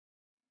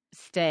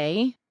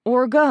Stay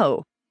or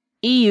Go?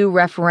 EU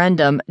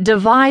Referendum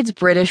Divides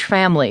British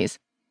Families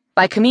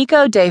by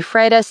Kimiko de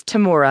Freytas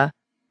Tamura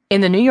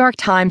in the New York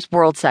Times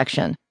World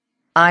section.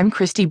 I'm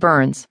Christy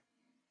Burns.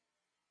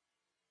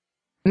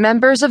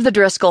 Members of the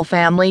Driscoll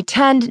family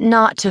tend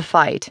not to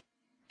fight.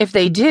 If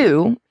they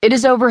do, it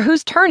is over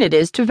whose turn it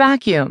is to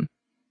vacuum.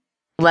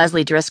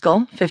 Leslie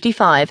Driscoll,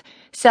 55,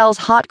 sells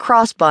hot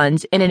cross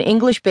buns in an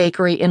English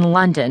bakery in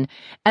London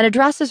and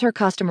addresses her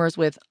customers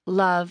with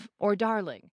love or darling.